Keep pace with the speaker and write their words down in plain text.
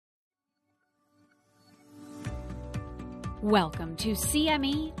Welcome to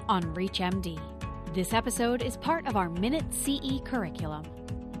CME on ReachMD. This episode is part of our Minute CE curriculum.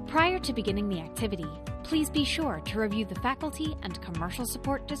 Prior to beginning the activity, please be sure to review the faculty and commercial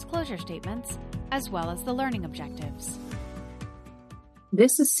support disclosure statements, as well as the learning objectives.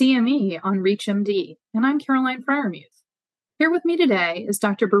 This is CME on ReachMD, and I'm Caroline Freiermuth. Here with me today is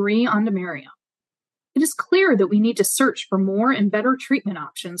Dr. Biree Andemariam. It is clear that we need to search for more and better treatment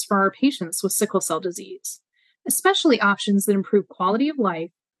options for our patients with sickle cell disease, especially options that improve quality of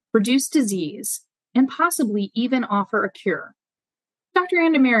life, reduce disease, and possibly even offer a cure. Dr.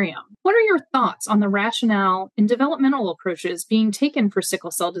 Andemariam, what are your thoughts on the rationale and developmental approaches being taken for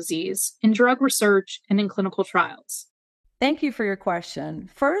sickle cell disease in drug research and in clinical trials? Thank you for your question.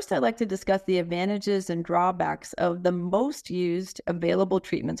 First, I'd like to discuss the advantages and drawbacks of the most used available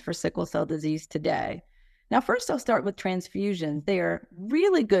treatments for sickle cell disease today. Now, first, I'll start with transfusions. They are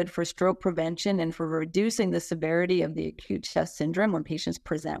really good for stroke prevention and for reducing the severity of the acute chest syndrome when patients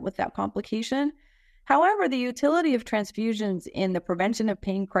present with that complication. However, the utility of transfusions in the prevention of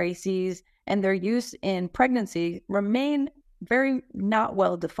pain crises and their use in pregnancy remain very not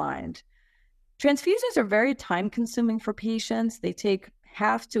well defined. Transfusions are very time-consuming for patients. They take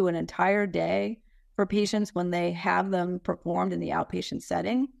half to an entire day for patients when they have them performed in the outpatient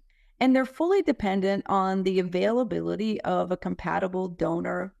setting. And they're fully dependent on the availability of a compatible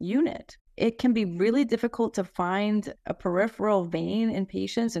donor unit. It can be really difficult to find a peripheral vein in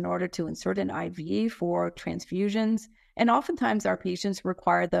patients in order to insert an IV for transfusions. And oftentimes our patients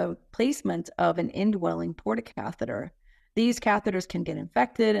require the placement of an indwelling portacatheter. These catheters can get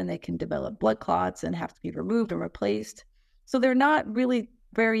infected and they can develop blood clots and have to be removed and replaced. So they're not really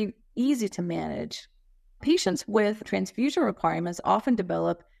very easy to manage. Patients with transfusion requirements often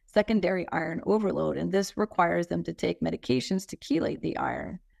develop secondary iron overload, and this requires them to take medications to chelate the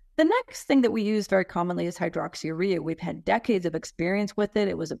iron. The next thing that we use very commonly is hydroxyurea. We've had decades of experience with it.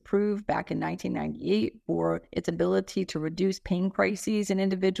 It was approved back in 1998 for its ability to reduce pain crises in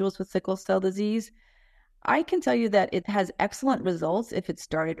individuals with sickle cell disease. I can tell you that it has excellent results if it's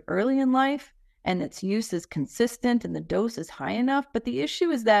started early in life and its use is consistent and the dose is high enough. But the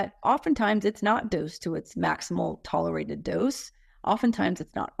issue is that oftentimes it's not dosed to its maximal tolerated dose. Oftentimes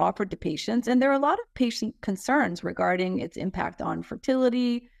it's not offered to patients, and there are a lot of patient concerns regarding its impact on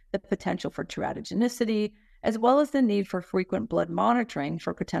fertility, the potential for teratogenicity, as well as the need for frequent blood monitoring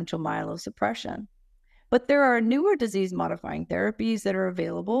for potential myelosuppression. But there are newer disease-modifying therapies that are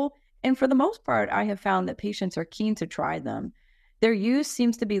available, and for the most part, I have found that patients are keen to try them. Their use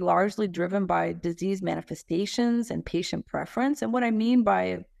seems to be largely driven by disease manifestations and patient preference, and what I mean by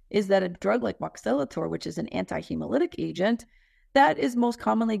it is that a drug like voxelotor, which is an anti-hemolytic agent, that is most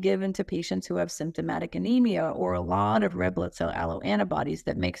commonly given to patients who have symptomatic anemia or a lot of red blood cell alloantibodies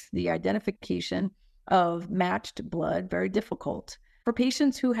that makes the identification of matched blood very difficult. For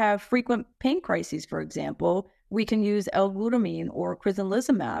patients who have frequent pain crises, for example, we can use L-glutamine or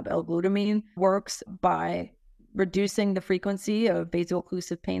crizanlizumab. L-glutamine works by reducing the frequency of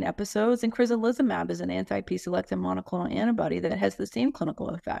vaso-occlusive pain episodes, and crizanlizumab is an anti-P-selectin monoclonal antibody that has the same clinical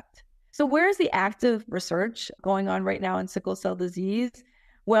effect. So where is the active research going on right now in sickle cell disease?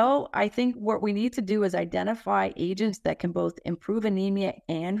 Well, I think what we need to do is identify agents that can both improve anemia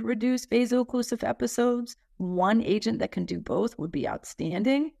and reduce vaso-occlusive episodes. One agent that can do both would be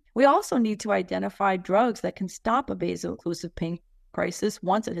outstanding. We also need to identify drugs that can stop a vaso-occlusive pain crisis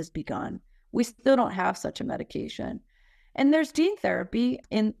once it has begun. We still don't have such a medication. And there's gene therapy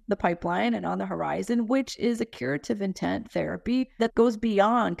in the pipeline and on the horizon, which is a curative intent therapy that goes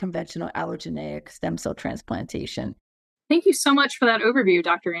beyond conventional allogeneic stem cell transplantation. Thank you so much for that overview,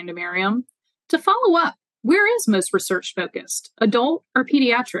 Dr. Andemariam. To follow up, where is most research focused, adult or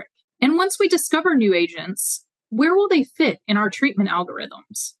pediatric? And once we discover new agents, where will they fit in our treatment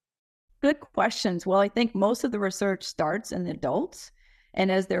algorithms? Good questions. Well, I think most of the research starts in adults,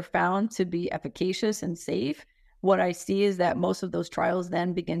 and as they're found to be efficacious and safe, what I see is that most of those trials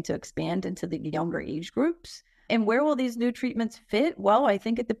then begin to expand into the younger age groups. And where will these new treatments fit? Well, I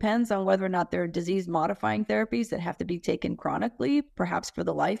think it depends on whether or not they're disease-modifying therapies that have to be taken chronically, perhaps for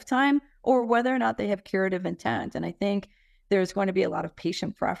the lifetime, or whether or not they have curative intent. And I think there's going to be a lot of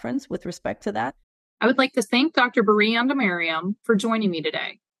patient preference with respect to that. I would like to thank Dr. Biree Andemariam for joining me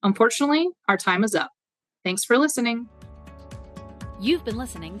today. Unfortunately, our time is up. Thanks for listening. You've been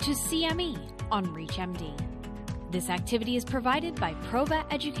listening to CME on ReachMD. This activity is provided by Prova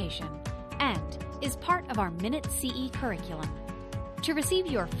Education and is part of our Minute CE curriculum. To receive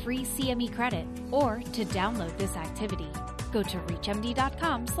your free CME credit or to download this activity, go to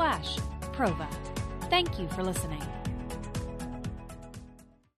reachmd.com/Prova. Thank you for listening.